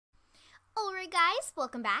Alright guys,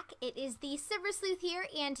 welcome back. It is the TheServerSleuth here,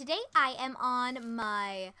 and today I am on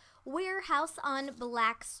my Warehouse on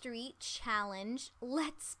Black Street challenge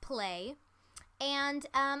Let's Play. And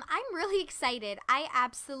I'm really excited. I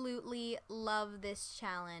absolutely love this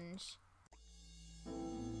challenge.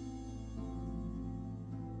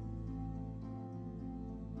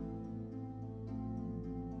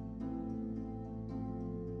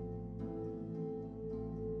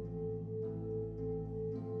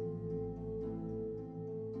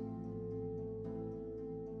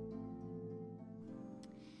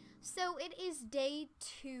 So it is day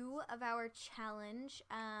 2 of our challenge.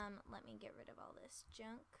 Let me get rid of all this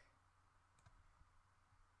junk.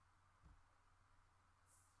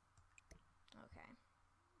 Okay.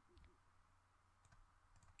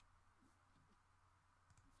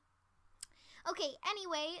 Okay,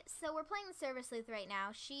 anyway, so we're playing the TheServerSleuth right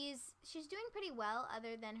now. She's doing pretty well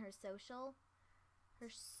other than her social. Her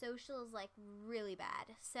social is like really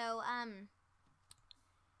bad. So, I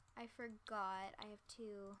forgot. I have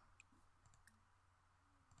to...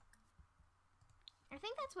 I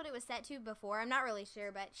think that's what it was set to before. I'm not really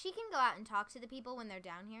sure, but she can go out and talk to the people when they're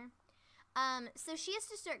down here. So she has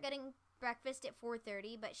to start getting breakfast at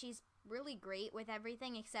 4:30, but she's really great with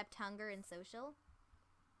everything except hunger and social.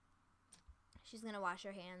 She's gonna wash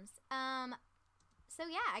her hands. So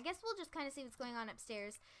yeah, I guess we'll just kind of see what's going on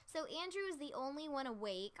upstairs. So Andrew is the only one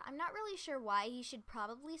awake. I'm not really sure why. He should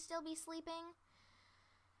probably still be sleeping.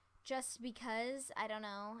 Just because, I don't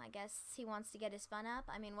know, I guess he wants to get his fun up.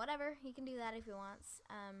 I mean, whatever, he can do that if he wants.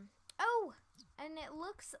 Oh, and it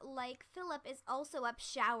looks like Philip is also up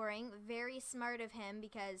showering. Very smart of him,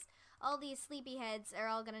 because all these sleepyheads are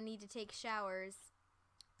all gonna need to take showers.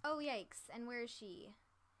 Oh, yikes, and where is she?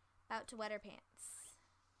 About to wet her pants.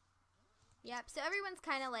 Yep, so everyone's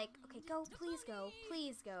kind of like, okay, go, please go,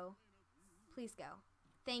 please go, please go.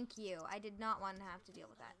 Thank you, I did not want to have to deal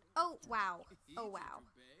with that. Oh, wow, oh, wow.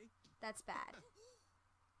 That's bad.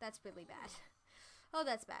 That's really bad. Oh,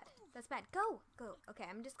 that's bad. That's bad. Go! Go. Okay,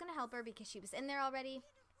 I'm just gonna help her because she was in there already.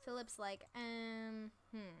 Philip's like, You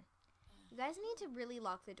guys need to really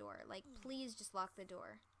lock the door. Like, please just lock the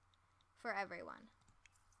door. For everyone.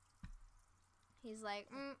 He's like,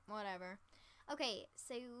 whatever. Okay,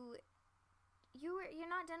 so... You're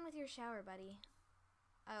not done with your shower, buddy.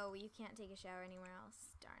 Oh, you can't take a shower anywhere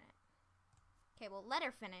else. Darn it. Okay, well, let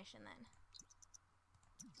her finish and then...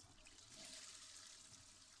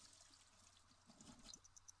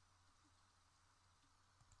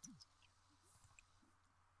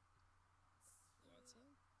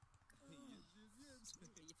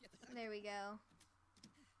 There we go.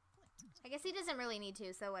 I guess he doesn't really need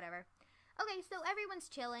to, so whatever. Okay, so everyone's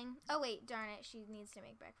chilling. Oh, wait, darn it. She needs to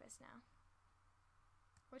make breakfast now.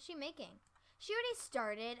 What's she making? She already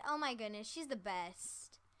started. Oh, my goodness. She's the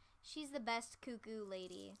best. She's the best cuckoo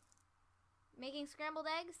lady. Making scrambled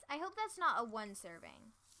eggs? I hope that's not a 1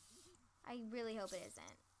 serving. I really hope it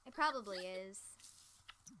isn't. It probably is.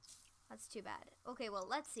 That's too bad. Okay, well,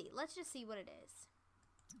 let's see. Let's just see what it is.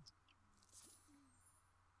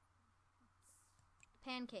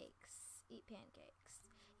 Pancakes. Eat pancakes.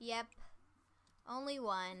 Yep. Only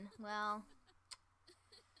 1. Well.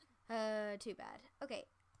 Too bad. Okay.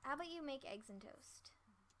 How about you make eggs and toast?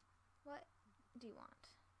 What do you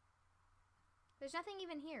want? There's nothing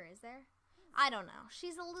even here, is there? I don't know.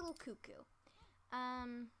 She's a little cuckoo.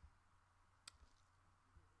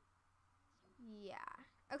 Yeah.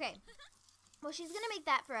 Okay. Well, she's gonna make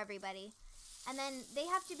that for everybody. And then they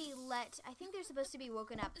have to be let... I think they're supposed to be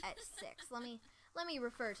woken up at 6. Let me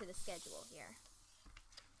refer to the schedule here.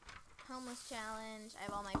 Homeless challenge. I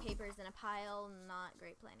have all my papers in a pile. Not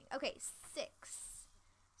great planning. Okay, 6.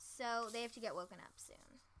 So they have to get woken up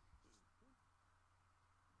soon.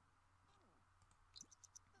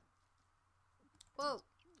 Whoa.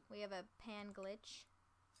 We have a pan glitch.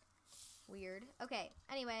 Weird. Okay,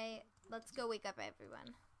 anyway, let's go wake up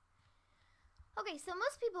everyone. Okay, so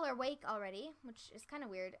most people are awake already, which is kind of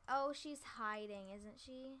weird. Oh, she's hiding, isn't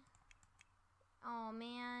she? Oh,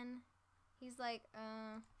 man. He's like,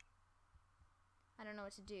 I don't know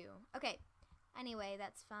what to do. Okay. Anyway,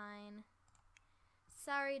 that's fine.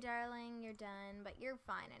 Sorry, darling, you're done, but you're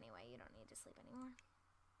fine anyway. You don't need to sleep anymore.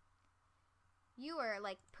 You are,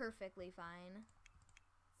 like, perfectly fine.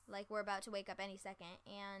 Like, we're about to wake up any second,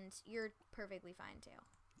 and you're perfectly fine, too.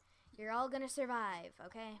 You're all gonna survive,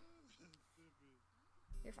 okay?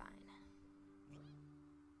 You're fine.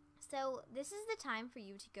 So, this is the time for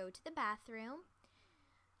you to go to the bathroom.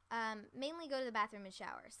 Mainly go to the bathroom and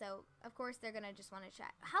shower. So, of course, they're going to just want to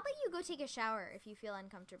chat. How about you go take a shower if you feel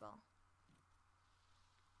uncomfortable?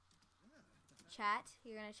 Chat?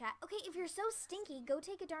 You're going to chat? Okay, if you're so stinky, go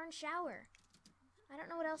take a darn shower. I don't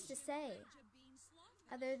know what else to say.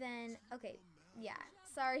 Other than, okay, yeah.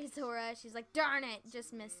 Sorry, Zora. She's like, darn it,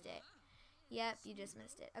 just missed it. Yep, you just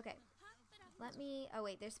missed it. Okay. Let me, oh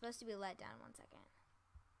wait, there's supposed to be a letdown. 1 second.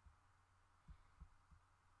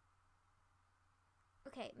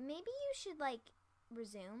 Okay, maybe you should, like,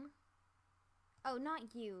 resume. Oh,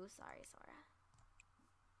 not you. Sorry, Zora.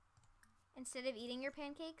 Instead of eating your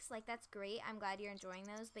pancakes, like, that's great. I'm glad you're enjoying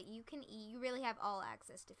those, but you can eat. You really have all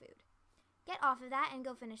access to food. Get off of that and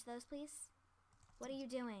go finish those, please. What are you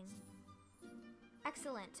doing?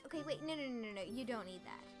 Excellent. Okay, wait. No. You don't need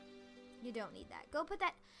that. You don't need that. Go put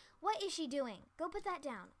that. What is she doing? Go put that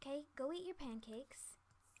down, okay? Go eat your pancakes.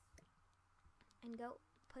 And go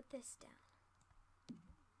put this down.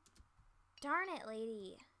 Darn it,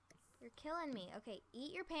 lady. You're killing me. Okay,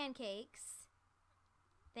 eat your pancakes.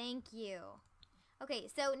 Thank you. Okay,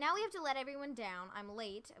 so now we have to let everyone down. I'm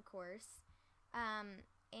late, of course.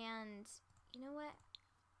 And you know what?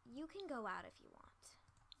 You can go out if you want.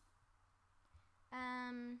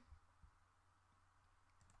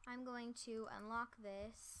 I'm going to unlock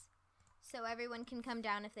this so everyone can come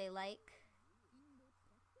down if they like.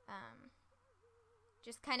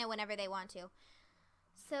 Just kind of whenever they want to.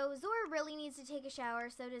 So Zora really needs to take a shower,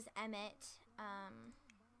 so does Emmett.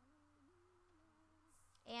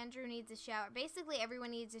 Andrew needs a shower. Basically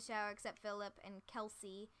everyone needs a shower except Philip and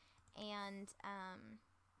Kelsey and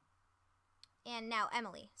now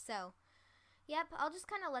Emily. So yep, I'll just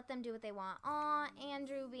kind of let them do what they want. Aw,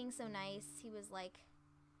 Andrew being so nice. He was like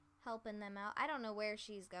helping them out. I don't know where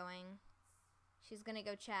she's going. She's gonna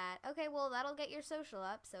go chat. Okay, well, that'll get your social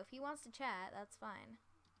up, so if he wants to chat, that's fine.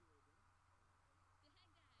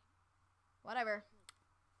 Whatever.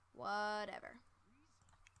 Whatever.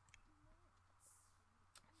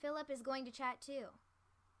 Philip is going to chat too.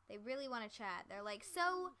 They really want to chat. They're like,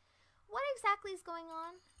 so, what exactly is going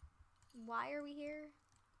on? Why are we here?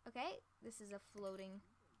 Okay, this is a floating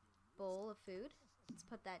bowl of food. Let's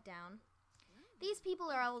put that down. These people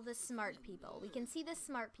are all the smart people. We can see the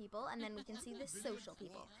smart people, and then we can see the social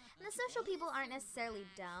people. And the social people aren't necessarily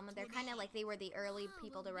dumb. They're kind of like they were the early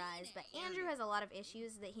people to rise. But Andrew has a lot of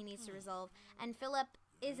issues that he needs to resolve, and Philip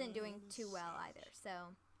isn't doing too well either. So,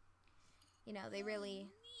 you know, they really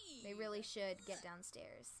should get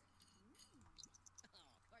downstairs.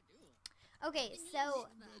 Okay, so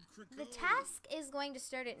the task is going to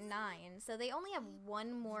start at 9, so they only have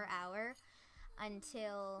 1 more hour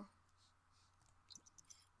until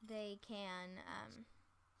they can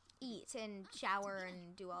eat and shower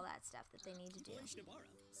and do all that stuff that they need to do.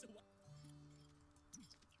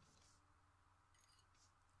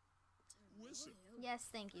 Yes,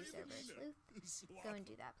 thank you, TheServerSleuth. Go and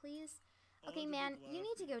do that, please. Okay, man, you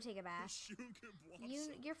need to go take a bath.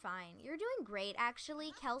 You're fine. You're doing great,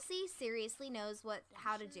 actually. Kelsey seriously knows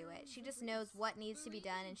how to do it. She just knows what needs to be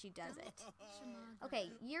done, and she does it.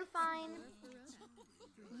 Okay, you're fine.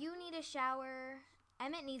 You need a shower.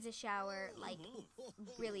 Emmett needs a shower, like,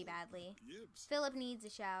 really badly. Philip needs a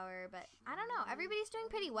shower, but I don't know. Everybody's doing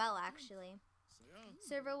pretty well, actually.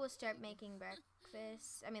 Server will start making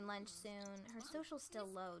lunch soon. Her social's still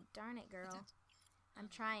low. Darn it, girl. I'm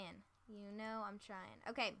trying. You know I'm trying.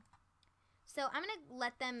 Okay, so I'm going to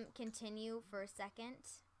let them continue for a second.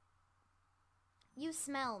 You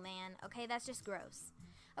smell, man. Okay, that's just gross.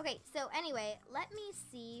 Okay, so anyway, let me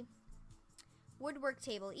see. Woodwork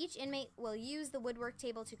table. Each inmate will use the woodwork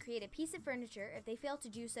table to create a piece of furniture. If they fail to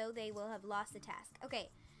do so, they will have lost the task. Okay,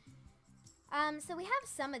 so we have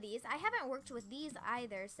some of these. I haven't worked with these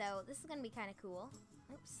either, so this is going to be kind of cool.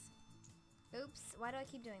 Oops. Why do I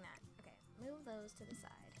keep doing that? Okay, move those to the side.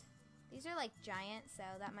 These are like giant, so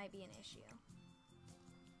that might be an issue.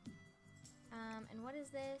 And what is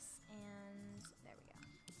this? And there we go.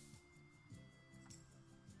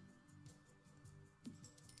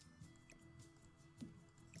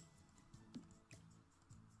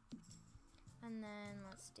 And then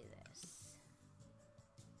let's do this.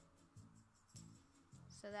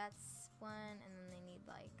 So that's 1, and then they need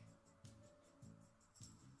like...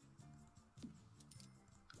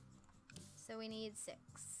 So we need 6.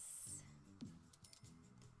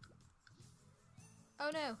 Oh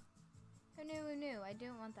no! Oh no, oh no, I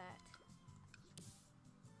don't want that.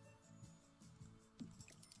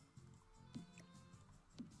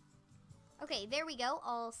 Okay, there we go,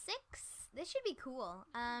 all 6. This should be cool.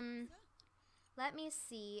 Let me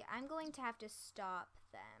see. I'm going to have to stop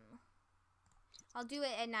them. I'll do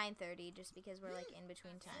it at 9:30 just because we're like in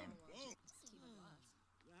between time.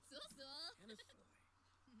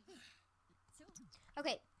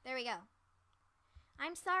 Okay, there we go.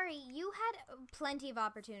 I'm sorry, you had plenty of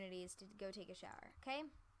opportunities to go take a shower, okay?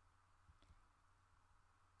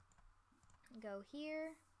 go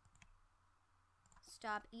here.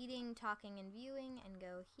 Stop eating, talking, and viewing, and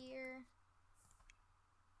go here.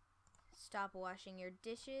 Stop washing your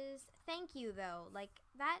dishes. Thank you, though. Like,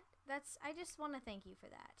 I just want to thank you for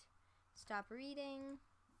that. Stop reading.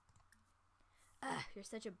 Ugh, you're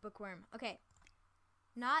such a bookworm. Okay.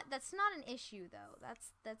 That's not an issue, though.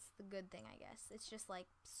 That's the good thing, I guess. It's just like,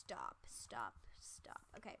 stop.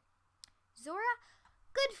 Okay. Zora?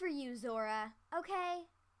 Good for you, Zora. Okay?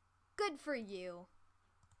 Good for you.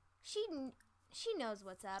 She knows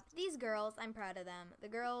what's up. These girls, I'm proud of them.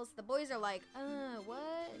 The boys are like,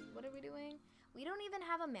 what? What are we doing? We don't even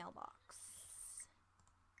have a mailbox.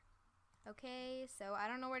 Okay, so I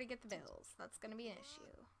don't know where to get the bills. That's gonna be an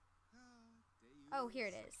issue. Oh, here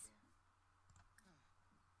it is.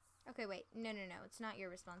 Okay, wait. No. It's not your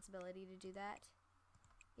responsibility to do that.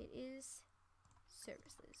 It is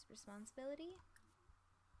TheServerSleuth's responsibility.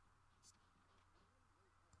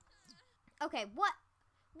 Okay,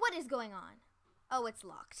 what is going on? Oh, it's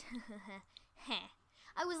locked. Heh.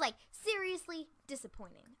 I was like, seriously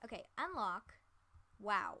disappointing. Okay, unlock.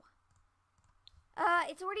 Wow.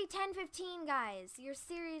 It's already 10:15, guys. You're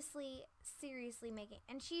seriously making...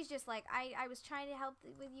 And she's just like, I was trying to help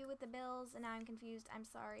with you with the bills, and now I'm confused. I'm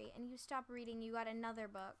sorry. And you stop reading. You got another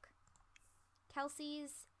book.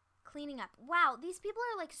 Kelsey's cleaning up. Wow, these people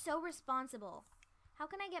are, like, so responsible. How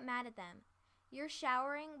can I get mad at them? You're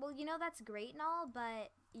showering. Well, you know, that's great and all,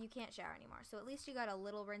 but you can't shower anymore. So at least you got a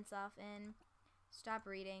little rinse off in. Stop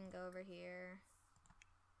reading. Go over here.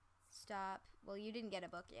 Stop. Well, you didn't get a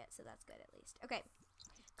book yet, so that's good at least. Okay.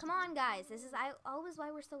 Come on, guys. This is always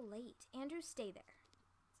why we're so late. Andrew, stay there.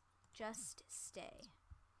 Just stay.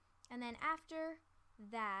 And then after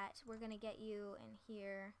that, we're going to get you in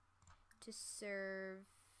here to serve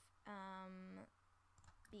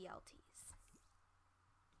BLTs.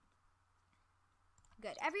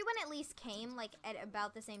 Good. Everyone at least came, like, at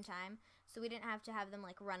about the same time, so we didn't have to have them,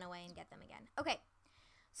 like, run away and get them again. Okay.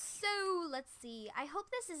 So, let's see. I hope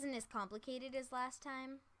this isn't as complicated as last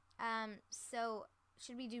time. So,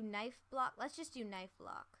 should we do knife block? Let's just do knife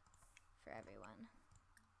block for everyone.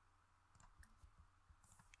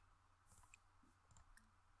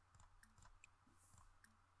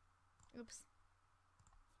 Oops.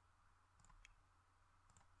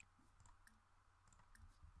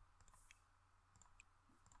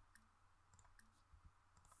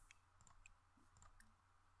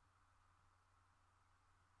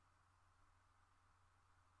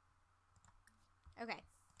 Okay.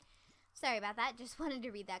 Sorry about that. Just wanted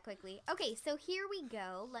to read that quickly. Okay, so here we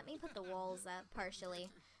go. Let me put the walls up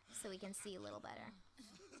partially so we can see a little better.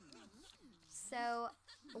 So,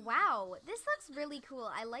 wow. This looks really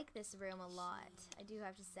cool. I like this room a lot. I do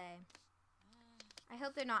have to say. I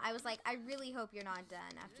hope they're not. I was like, I really hope you're not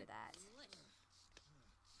done after that.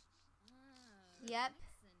 Yep.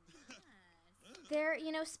 There,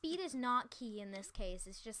 you know, speed is not key in this case.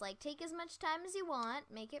 It's just like, take as much time as you want,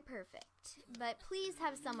 make it perfect. But please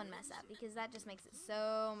have someone mess up, because that just makes it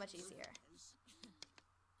so much easier.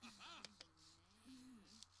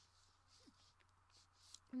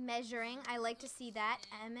 Measuring, I like to see that.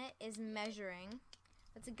 Emmett is measuring.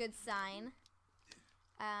 That's a good sign.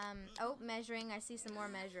 Oh, measuring, I see some more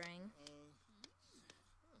measuring.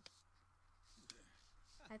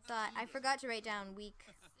 I forgot to write down week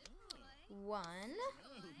 1,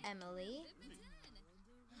 Emily.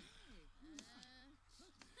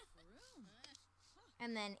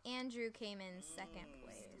 And then Andrew came in second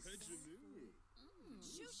place.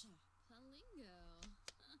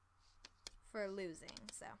 For losing,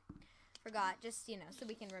 so. Forgot, just, you know, so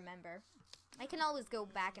we can remember. I can always go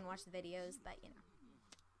back and watch the videos, but, you know.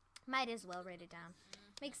 Might as well write it down.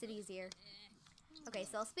 Makes it easier. Okay,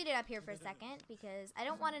 so I'll speed it up here for a second because I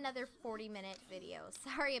don't want another 40-minute video.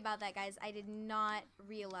 Sorry about that, guys. I did not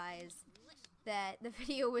realize that the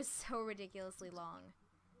video was so ridiculously long.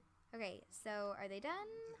 Okay, so are they done?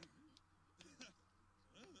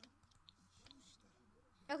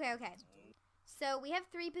 Okay. So we have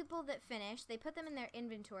 3 people that finished. They put them in their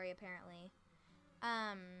inventory, apparently.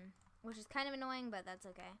 Which is kind of annoying, but that's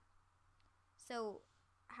okay. So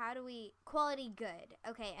how do we... Quality good.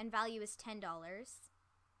 Okay, and value is $10.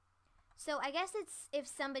 So I guess it's if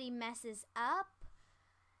somebody messes up,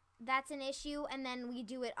 that's an issue, and then we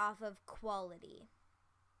do it off of quality.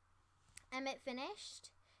 Emmett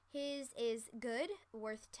finished. His is good,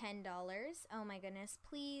 worth $10. Oh my goodness,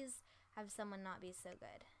 please have someone not be so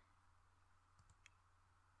good.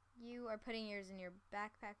 You are putting yours in your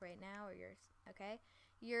backpack right now, or yours, okay.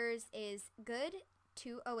 Yours is good.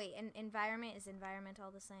 2, oh wait, and environment, is environment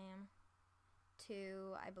all the same?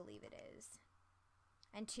 2, I believe it is.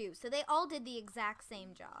 And 2, so they all did the exact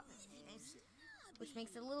same job. which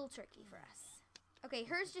makes it a little tricky for us. Okay,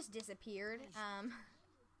 hers just disappeared.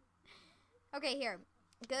 Okay, here.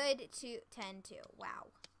 Good to 10-2.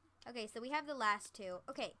 Wow. Okay, so we have the last two.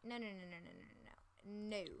 Okay, no.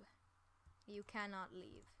 No. You cannot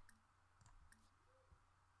leave.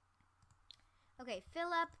 Okay,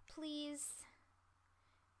 Philip, please.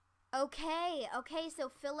 Okay, so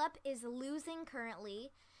Philip is losing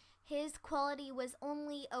currently. His quality was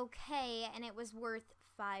only okay, and it was worth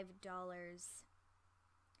 $5.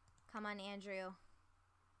 Come on, Andrew.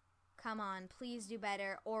 Come on, please do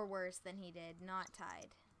better or worse than he did. Not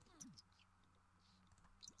tied.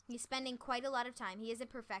 He's spending quite a lot of time. He is a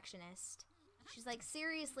perfectionist. She's like,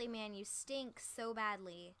 seriously, man, you stink so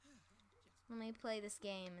badly. Let me play this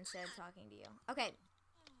game instead of talking to you. Okay.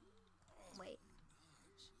 Wait.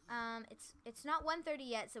 It's not 1:30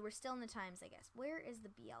 yet, so we're still in the times, I guess. Where is the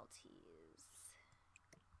BLTs?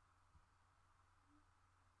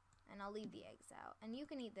 And I'll leave the eggs out. And you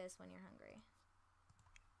can eat this when you're hungry.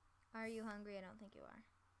 Are you hungry? I don't think you are.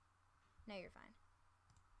 No, you're fine.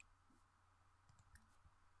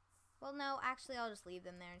 Well, no, actually, I'll just leave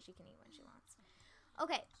them there and she can eat when she wants.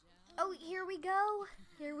 Okay. Oh, here we go.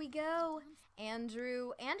 Here we go.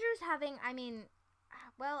 Andrew. Andrew's having, I mean,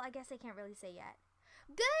 well, I guess I can't really say yet.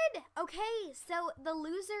 Good. Okay, so the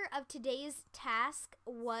loser of today's task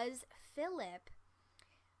was Philip,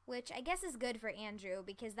 which I guess is good for Andrew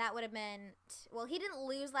because that would have meant, well, he didn't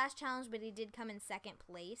lose last challenge, but he did come in second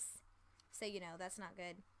place. So, you know, that's not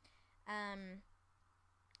good.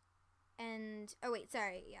 And, oh wait,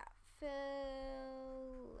 sorry, yeah,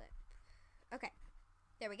 Philip. Okay,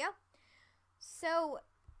 there we go. So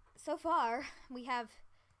far, we have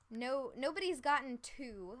nobody's gotten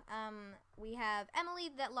 2. We have Emily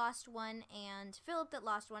that lost 1 and Philip that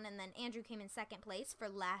lost 1, and then Andrew came in second place for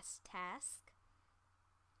last task.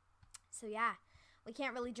 So yeah, we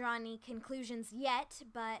can't really draw any conclusions yet,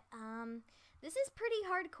 but this is pretty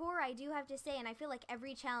hardcore, I do have to say, and I feel like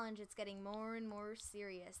every challenge it's getting more and more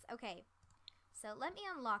serious. Okay, so let me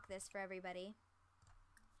unlock this for everybody.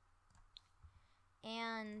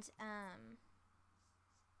 And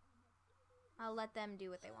I'll let them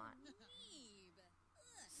do what they want.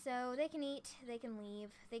 So they can eat, they can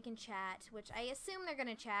leave, they can chat, which I assume they're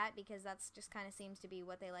going to chat because that's just kind of seems to be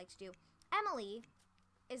what they like to do. Emily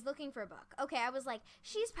is looking for a book. Okay, I was like,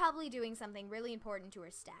 she's probably doing something really important to her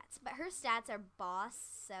stats, but her stats are boss,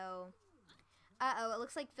 so it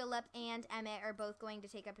looks like Philip and Emmett are both going to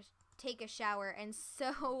take a shower, and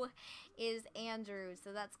so is Andrew,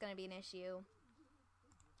 so that's going to be an issue.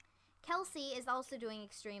 Kelsey is also doing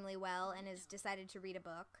extremely well and has decided to read a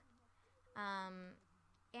book.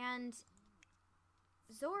 And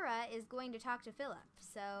Zora is going to talk to Philip,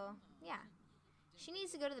 so yeah. She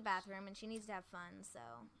needs to go to the bathroom and she needs to have fun, so.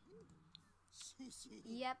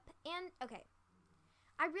 Yep, and okay.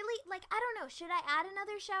 I really, like, I don't know, should I add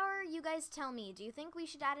another shower? You guys tell me. Do you think we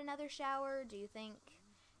should add another shower? Do you think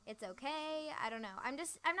it's okay? I don't know. I'm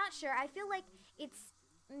not sure. I feel like it's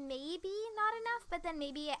maybe not enough, but then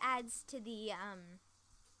maybe it adds to the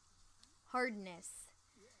hardness.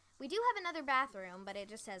 We do have another bathroom, but it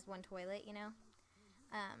just has 1 toilet, you know.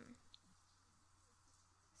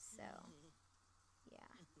 So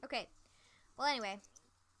yeah. Okay. Well, anyway,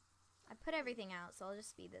 I put everything out, so I'll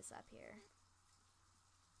just speed this up here.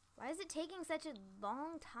 Why is it taking such a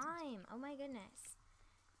long time? Oh my goodness.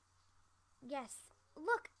 Yes.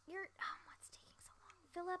 Look, what's taking so long?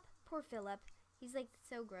 Philip, poor Philip. He's like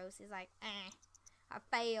so gross. He's like, I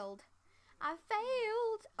failed. I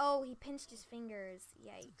failed. Oh, he pinched his fingers.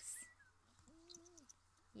 Yikes.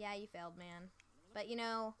 Yeah, you failed, man. But you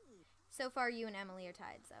know, so far you and Emily are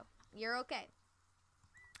tied, so you're okay.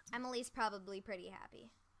 Emily's probably pretty happy.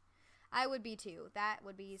 I would be too. That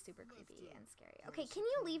would be super creepy and scary. Okay, can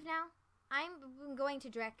you leave now? I'm going to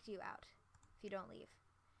direct you out if you don't leave.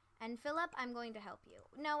 And Philip, I'm going to help you.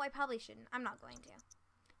 No, I probably shouldn't. I'm not going to.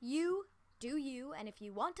 You do you, and if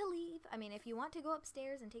you want to leave, if you want to go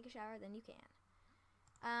upstairs and take a shower, then you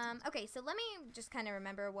can. Okay, so let me just kind of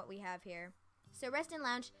remember what we have here. So rest and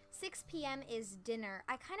lounge, 6 p.m. is dinner.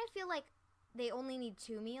 I kind of feel like they only need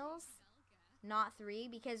 2 meals, not 3,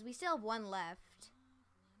 because we still have 1 left.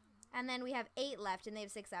 And then we have 8 left, and they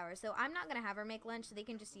have 6 hours. So I'm not going to have her make lunch, so they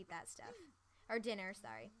can just eat that stuff. Or dinner,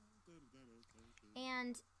 sorry.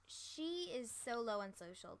 And she is so low on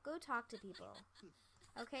social. Go talk to people.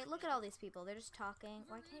 Okay, look at all these people. They're just talking.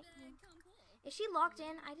 Why can't you? Is she locked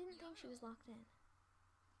in? I didn't think she was locked in.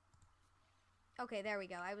 Okay, there we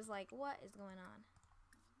go. I was like, what is going on?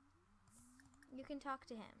 You can talk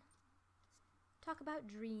to him. Talk about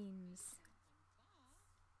dreams.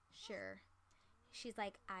 Sure. She's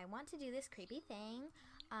like, I want to do this creepy thing.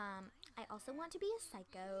 I also want to be a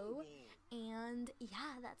psycho. And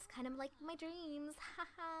yeah, that's kind of like my dreams.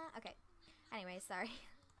 Haha. Okay. Anyway, sorry.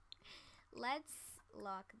 Let's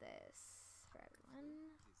lock this for everyone.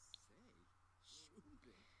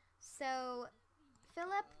 So,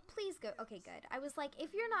 Philip, please go. Okay, good. I was like,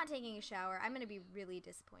 if you're not taking a shower, I'm going to be really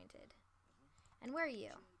disappointed. And where are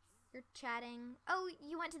you? You're chatting. Oh,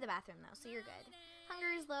 you went to the bathroom, though, so you're good. Hunger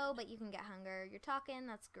is low, but you can get hunger. You're talking.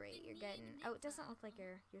 That's great. You're getting... Oh, it doesn't look like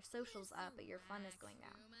your social's up, but your fun is going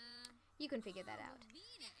down. You can figure that out.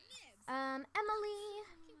 Emily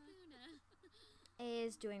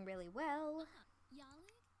is doing really well.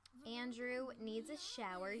 Andrew needs a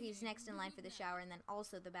shower. He's next in line for the shower, and then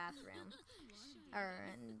also the bathroom.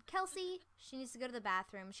 And Kelsey, she needs to go to the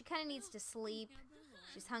bathroom. She kind of needs to sleep.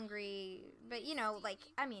 She's hungry, but you know, like,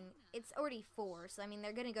 I mean, it's already 4, so I mean,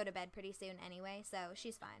 they're gonna go to bed pretty soon anyway, so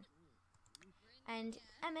she's fine. And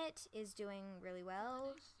Emmett is doing really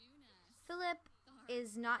well. Philip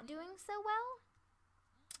is not doing so well.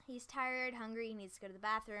 He's tired, hungry, he needs to go to the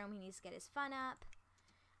bathroom, he needs to get his fun up.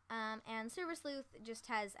 And TheServerSleuth just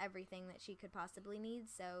has everything that she could possibly need,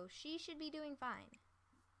 so she should be doing fine.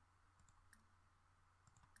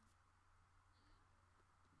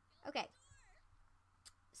 Okay.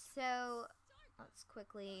 So, let's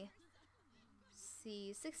quickly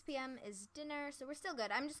see. 6 p.m. is dinner, so we're still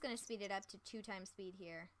good. I'm just going to speed it up to 2 times speed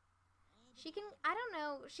here. She can, I don't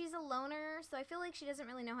know, she's a loner, so I feel like she doesn't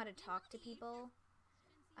really know how to talk to people.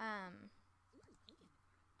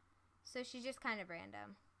 So she's just kind of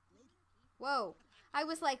random. Whoa. I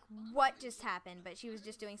was like, what just happened? But she was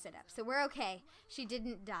just doing sit-ups, so we're okay. She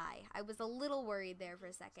didn't die. I was a little worried there for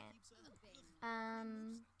a second.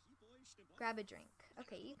 Grab a drink.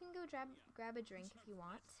 Okay, you can go grab a drink if you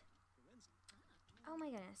want. Oh my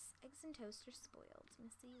goodness. Eggs and toast are spoiled.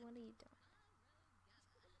 Missy, what are you doing?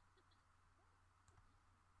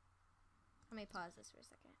 Let me pause this for a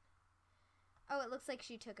second. Oh, it looks like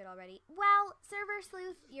she took it already. Well,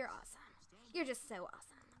 TheServerSleuth, you're awesome. You're just so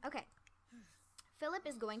awesome. Okay. Philip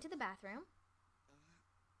is going to the bathroom.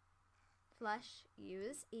 Flush,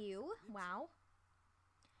 use, ew, wow.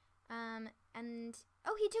 And,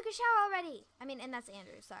 oh, he took a shower already. I mean, and that's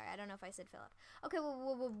Andrew. Sorry, I don't know if I said Philip. Okay,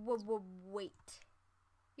 wait.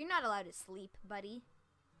 You're not allowed to sleep, buddy.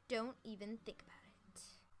 Don't even think about it.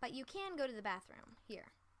 But you can go to the bathroom.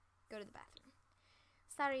 Here, go to the bathroom.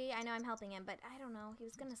 Sorry, I know I'm helping him, but I don't know. He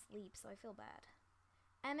was gonna sleep, so I feel bad.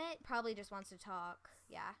 Emmett probably just wants to talk.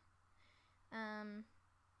 Yeah.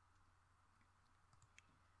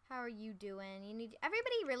 How are you doing?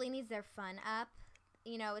 Everybody really needs their fun up.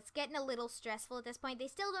 You know, it's getting a little stressful at this point. They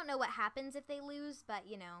still don't know what happens if they lose, but,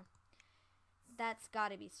 you know, that's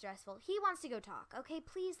gotta be stressful. He wants to go talk. Okay,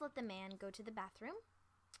 please let the man go to the bathroom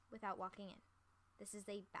without walking in. This is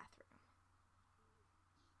a bathroom.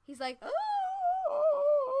 He's like, oh!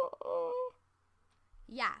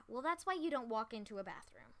 Yeah, well, that's why you don't walk into a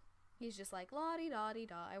bathroom. He's just like,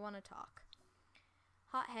 la-di-da-di-da, I want to talk.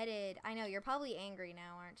 Hot-headed. I know, you're probably angry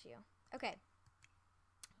now, aren't you? Okay.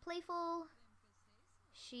 Playful.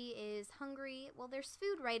 She is hungry. Well, there's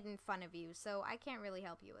food right in front of you, so I can't really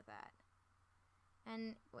help you with that.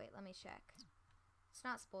 And, wait, let me check. It's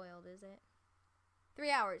not spoiled, is it?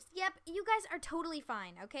 3 hours. Yep, you guys are totally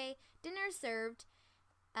fine, okay? Dinner's served.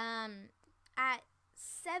 At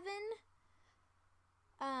 7,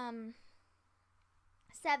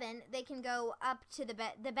 they can go up to the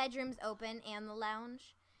bed. The bedroom's open and the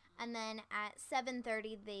lounge. And then at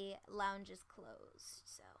 7:30, the lounge is closed,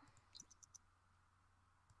 so.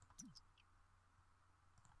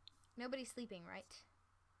 Nobody's sleeping, right?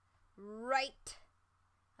 Right.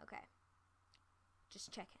 Okay.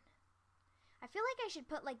 Just checking. I feel like I should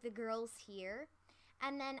put, like, the girls here.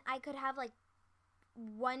 And then I could have, like,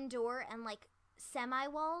 one door and, like,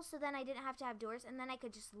 semi-walls. So then I didn't have to have doors. And then I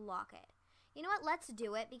could just lock it. You know what? Let's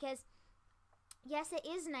do it. Because, yes, it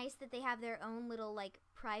is nice that they have their own little, like,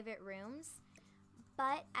 private rooms.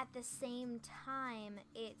 But at the same time,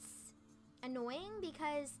 it's annoying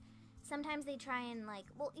because sometimes they try and, like,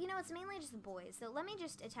 well, you know, it's mainly just the boys. So let me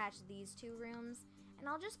just attach these 2 rooms. And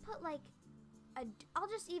I'll just put, like, I'll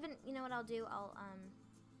just even, you know what I'll do? I'll,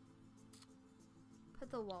 put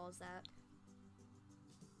the walls up.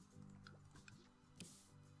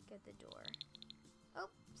 Get the door.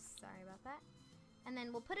 Oops, sorry about that. And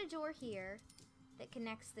then we'll put a door here that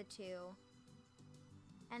connects the 2.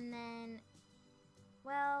 And then,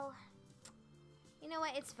 well, you know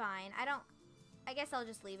what? It's fine. I guess I'll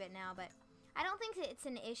just leave it now, but I don't think that it's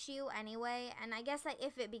an issue anyway. And I guess that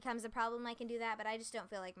if it becomes a problem, I can do that, but I just don't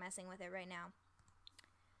feel like messing with it right now.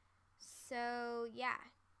 So, yeah.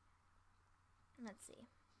 Let's see.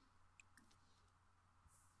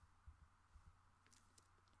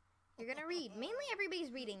 You're gonna read. Mainly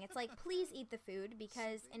everybody's reading. It's like, please eat the food,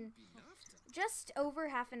 because in just over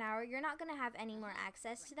half an hour, you're not gonna have any more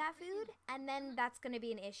access to that food, and then that's gonna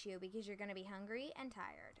be an issue because you're gonna be hungry and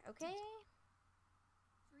tired, okay?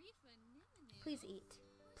 Please eat.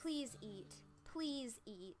 Please eat. Please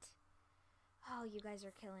eat. Oh, you guys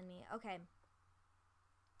are killing me. Okay.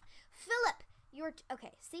 Philip! You're...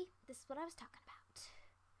 okay, see? This is what I was talking about.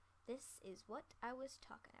 This is what I was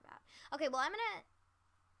talking about. Okay, well, I'm gonna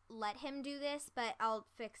let him do this, but I'll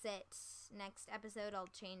fix it next episode. I'll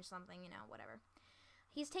change something, you know, whatever.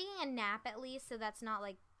 He's taking a nap at least, so that's not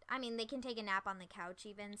like... I mean, they can take a nap on the couch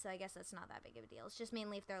even, so I guess that's not that big of a deal. It's just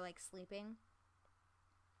mainly if they're, like, sleeping.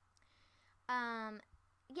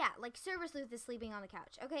 Yeah, like, TheServerSleuth is sleeping on the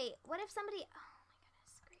couch. Okay, what if somebody... oh, my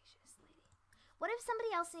goodness gracious, lady. What if somebody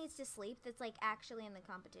else needs to sleep that's, like, actually in the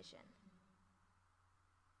competition?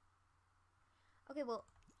 Okay, well,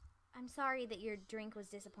 I'm sorry that your drink was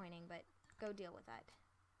disappointing, but go deal with that.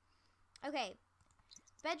 Okay,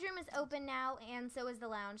 bedroom is open now, and so is the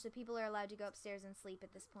lounge, so people are allowed to go upstairs and sleep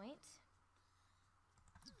at this point.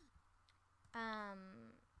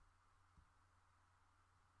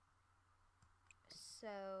 So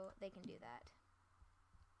they can do that.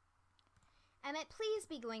 Emmett, please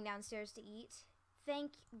be going downstairs to eat.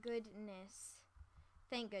 Thank goodness.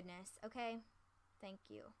 Thank goodness, okay? Thank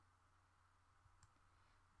you.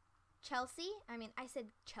 Chelsea? I mean, I said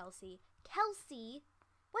Chelsea. Kelsey?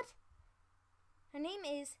 What? Her name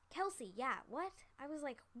is Kelsey. Yeah, what? I was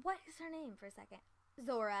like, what is her name for a second?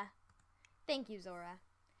 Zora. Thank you, Zora.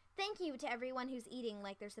 Thank you to everyone who's eating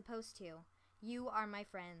like they're supposed to. You are my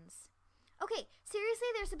friends. Okay, seriously,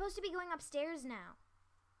 they're supposed to be going upstairs now.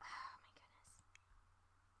 Oh, my goodness.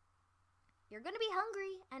 You're gonna be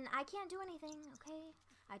hungry, and I can't do anything, okay?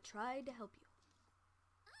 I tried to help you.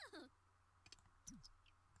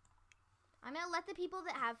 I'm gonna let the people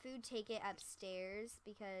that have food take it upstairs,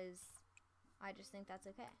 because I just think that's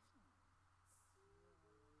okay.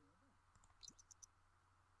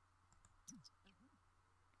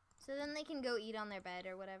 So then they can go eat on their bed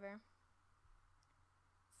or whatever.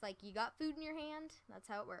 Like, you got food in your hand, that's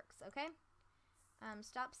how it works, okay?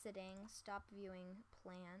 Stop sitting, stop viewing,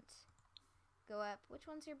 plant, go up. Which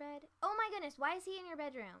one's your bed? Oh my goodness, why is he in your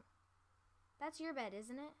bedroom? That's your bed,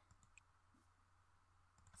 isn't it?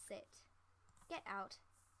 Sit. Get out.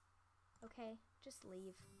 Okay, just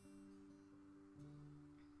leave.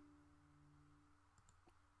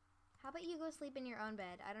 How about you go sleep in your own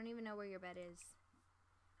bed? I don't even know where your bed is.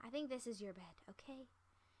 I think this is your bed, okay?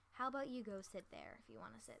 How about you go sit there if you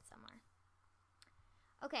want to sit somewhere?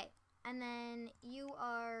 Okay, and then you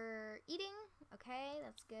are eating. Okay,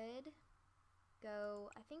 that's good. Go,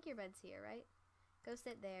 I think your bed's here, right? Go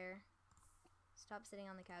sit there. Stop sitting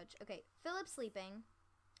on the couch. Okay, Philip's sleeping.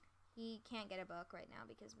 He can't get a book right now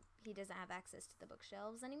because he doesn't have access to the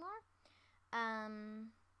bookshelves anymore.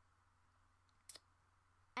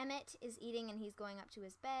 Emmett is eating and he's going up to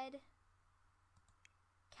his bed.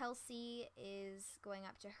 Kelsey is going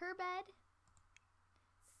up to her bed.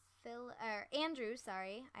 Andrew,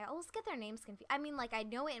 sorry. I always get their names confused. I mean, like, I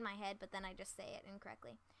know it in my head, but then I just say it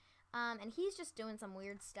incorrectly. And he's just doing some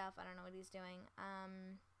weird stuff. I don't know what he's doing.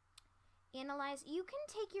 Analyze. You can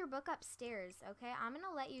take your book upstairs, okay? I'm going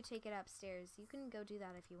to let you take it upstairs. You can go do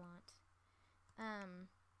that if you want.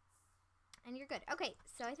 And you're good. Okay,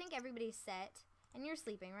 so I think everybody's set. And you're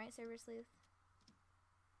sleeping, right, TheServerSleuth?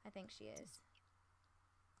 I think she is.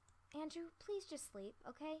 Andrew, please just sleep,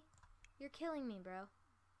 okay? You're killing me, bro.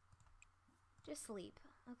 Just sleep,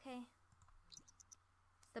 okay?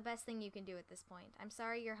 It's the best thing you can do at this point. I'm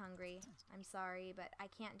sorry you're hungry. I'm sorry, but I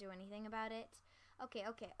can't do anything about it. Okay,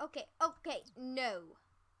 okay, okay, okay. No.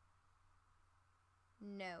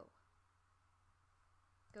 No.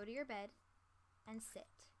 Go to your bed and sit.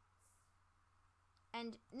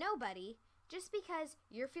 And nobody, just because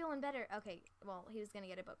you're feeling better. Okay, well, he was going to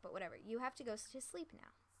get a book, but whatever. You have to go to sleep now.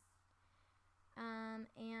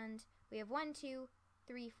 And we have 1, 2,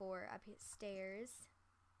 3, 4 upstairs.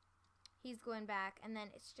 He's going back, and then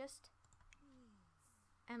it's just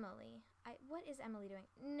Emily. What is Emily doing?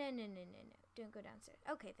 No, no, no, no, no. Don't go downstairs.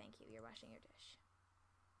 Okay, thank you. You're washing your dish.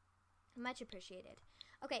 Much appreciated.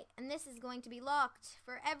 Okay, and this is going to be locked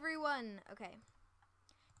for everyone. Okay.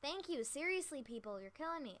 Thank you. Seriously, people, you're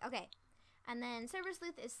killing me. Okay, and then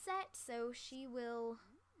TheServerSleuth is set, so she will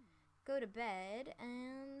go to bed,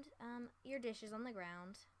 and your dish is on the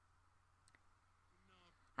ground.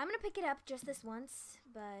 I'm gonna pick it up just this once,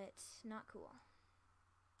 but not cool.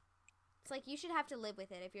 It's like you should have to live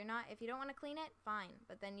with it. If you don't want to clean it, fine,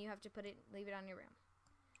 but then you have to leave it on your room.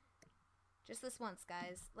 Just this once,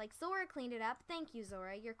 guys. Like, Zora cleaned it up. Thank you,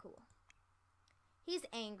 Zora. You're cool. He's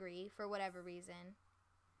angry for whatever reason.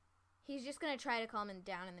 He's just going to try to calm him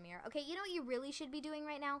down in the mirror. Okay, you know what you really should be doing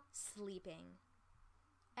right now? Sleeping.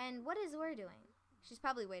 And what is Zora doing? She's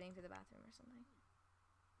probably waiting for the bathroom or something.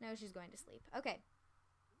 No, she's going to sleep. Okay.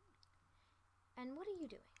 And what are you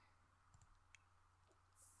doing?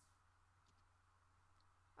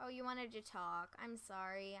 Oh, you wanted to talk. I'm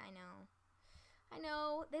sorry. I know. I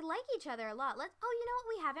know. They like each other a lot. Oh, you know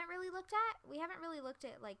what we haven't really looked at? We haven't really looked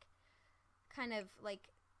at, like, kind of, like,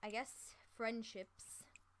 I guess, friendships.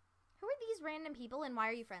 Who are these random people and why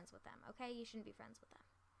are you friends with them? Okay, you shouldn't be friends with them.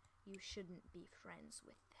 You shouldn't be friends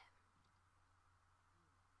with them.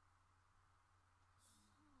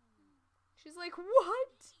 She's like,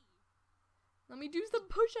 what? Let me do some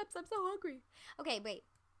push-ups. I'm so hungry. Okay, wait.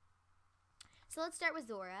 So let's start with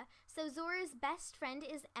Zora. So Zora's best friend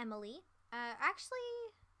is Emily. Actually,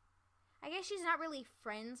 I guess she's not really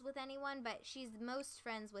friends with anyone, but she's most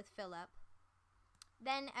friends with Philip.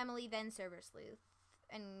 Then Emily, then TheServerSleuth.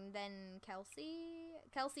 And then Kelsey.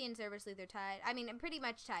 Kelsey and TheServerSleuth are tied. I mean, I'm pretty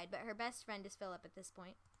much tied, but her best friend is Philip at this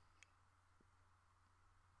point.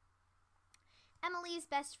 Emily's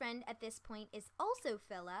best friend at this point is also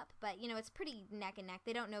Philip, but, you know, it's pretty neck and neck.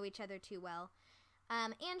 They don't know each other too well.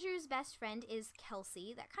 Andrew's best friend is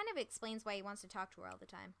Kelsey. That kind of explains why he wants to talk to her all the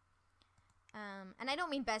time. And I don't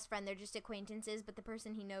mean best friend, they're just acquaintances, but the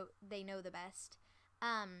person they know the best.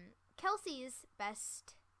 Kelsey's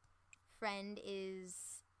best friend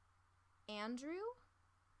is Andrew,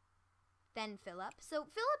 then Philip. So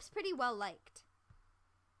Philip's pretty well liked.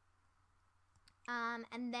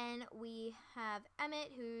 And then we have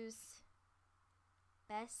Emmett, whose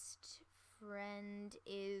best friend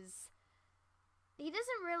is... He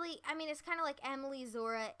doesn't really... I mean, it's kind of like Emily,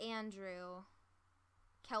 Zora, Andrew,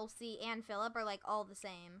 Kelsey, and Philip are, like, all the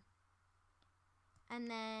same.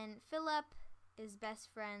 And then Philip is best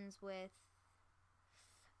friends with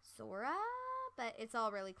Zora, but it's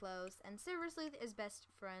all really close. And TheServerSleuth is best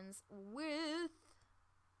friends with...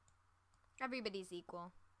 Everybody's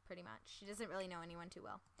equal, pretty much. She doesn't really know anyone too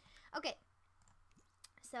well. Okay.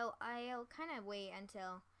 So I'll kind of wait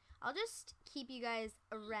until... I'll just keep you guys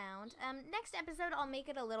around. Next episode, I'll make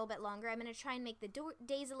it a little bit longer. I'm going to try and make the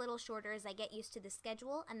days a little shorter as I get used to the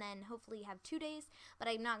schedule, and then hopefully have 2 days, but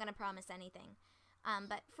I'm not going to promise anything.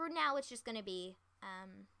 But for now, it's just going to be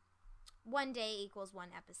 1 day equals 1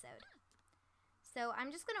 episode. So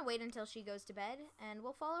I'm just going to wait until she goes to bed, and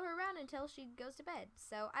we'll follow her around until she goes to bed.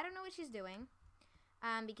 So I don't know what she's doing,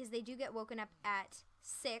 because they do get woken up at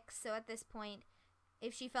 6, so at this point...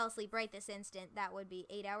 If she fell asleep right this instant, that would be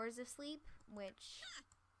 8 hours of sleep,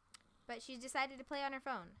 but she's decided to play on her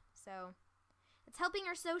phone, so it's helping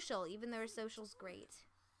her social, even though her social's great.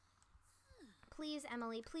 Please,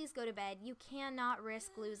 Emily, please go to bed. You cannot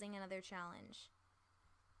risk losing another challenge.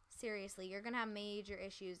 Seriously, you're gonna have major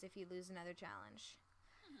issues if you lose another challenge.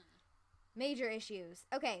 Major issues.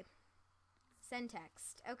 Okay. Send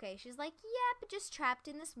text. Okay, she's like, yep, just trapped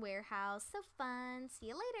in this warehouse. So fun. See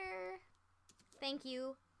you later. Thank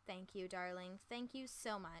you. Thank you, darling. Thank you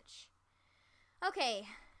so much. Okay,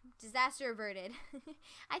 disaster averted.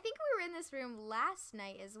 I think we were in this room last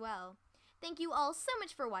night as well. Thank you all so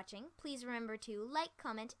much for watching. Please remember to like,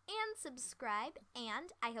 comment, and subscribe. And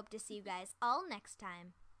I hope to see you guys all next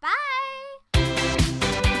time.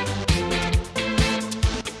 Bye!